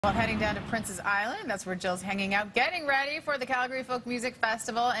Well, heading down to Prince's Island, that's where Jill's hanging out, getting ready for the Calgary Folk Music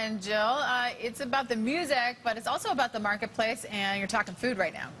Festival. And Jill, it's about the music, but it's also about the marketplace, and you're talking food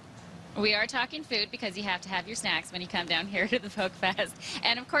right now. We are talking food because you have to have your snacks when you come down here to the Folk Fest.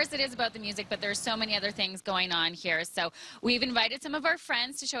 And of course it is about the music, but there's so many other things going on here. So we've invited some of our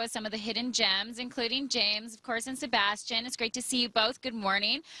friends to show us some of the hidden gems, including James, of course, and Sebastian. It's great to see you both. Good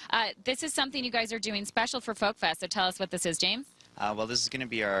morning. This is something you guys are doing special for Folk Fest, so tell us what this is, James. Well, this is going to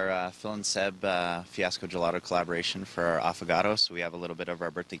be our Phil and Seb Fiasco Gelato collaboration for our affogato. So we have a little bit of our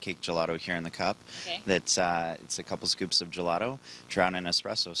birthday cake gelato here in the cup. Okay. That's it's a couple scoops of gelato drowned in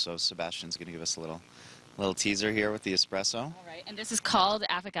espresso. So Sebastian's going to give us a little teaser here with the espresso. All right, and this is called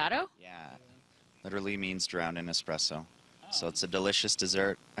affogato? Yeah, literally means drowned in espresso. So it's a delicious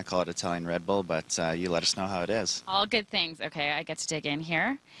dessert. I call it Italian Red Bull, but you let us know how it is. All good things. Okay, I get to dig in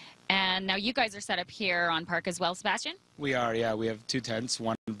here. And now you guys are set up here on Park as well, Sebastian? We are, yeah. We have two tents,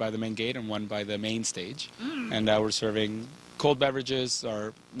 one by the main gate and one by the main stage. And we're serving cold beverages,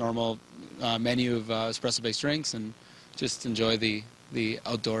 our normal menu of espresso-based drinks, and just enjoy the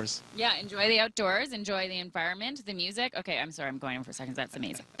outdoors. Yeah, enjoy the outdoors, enjoy the environment, the music. Okay, I'm sorry, I'm going in for seconds. That's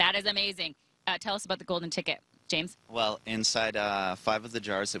amazing. That is amazing. Tell us about the golden ticket, James. Well, inside 5 of the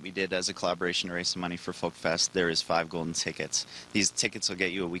jars that we did as a collaboration to raise some money for Folk Fest, there is 5 golden tickets. These tickets will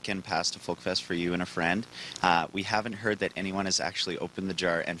get you a weekend pass to Folk Fest for you and a friend. We haven't heard that anyone has actually opened the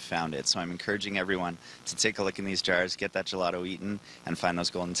jar and found it, so I'm encouraging everyone to take a look in these jars, get that gelato eaten, and find those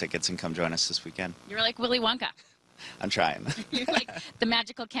golden tickets and come join us this weekend. You're like Willy Wonka. I'm trying. You're like the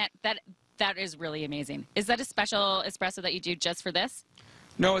magical can't. That is really amazing. Is that a special espresso that you do just for this?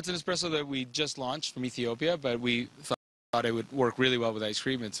 No, it's an espresso that we just launched from Ethiopia, but we thought it would work really well with ice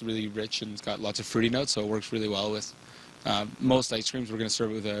cream. It's really rich and it's got lots of fruity notes, so it works really well with most ice creams. We're going to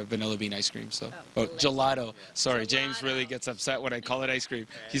serve it with a vanilla bean ice cream. So, gelato. Sorry, gelato. James really gets upset when I call it ice cream.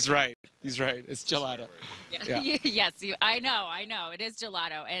 He's right. He's right. It's gelato. Yeah. Yes, I know. It is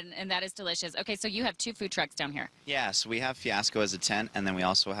gelato, and that is delicious. Okay, so you have 2 food trucks down here. Yeah, so we have Fiasco as a tent, and then we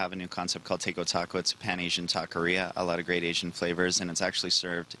also have a new concept called Taco Taco. It's a Pan-Asian taqueria, a lot of great Asian flavors, and it's actually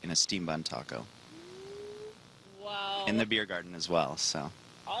served in a steam bun taco. Wow. In the beer garden as well, so.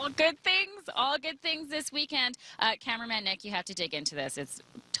 All good things this weekend. Cameraman Nick, you have to dig into this. It's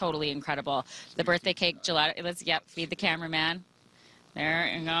totally incredible. The birthday cake gelato, feed the cameraman. There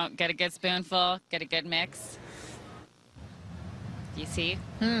you go, get a good spoonful, get a good mix. You see?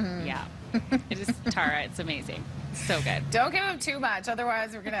 Mm-hmm. Yeah. It is, Tara, it's amazing. So good. Don't give him too much,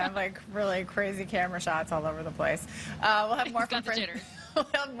 otherwise we're going to have like really crazy camera shots all over the place. We'll have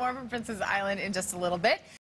more from Prince's Island in just a little bit.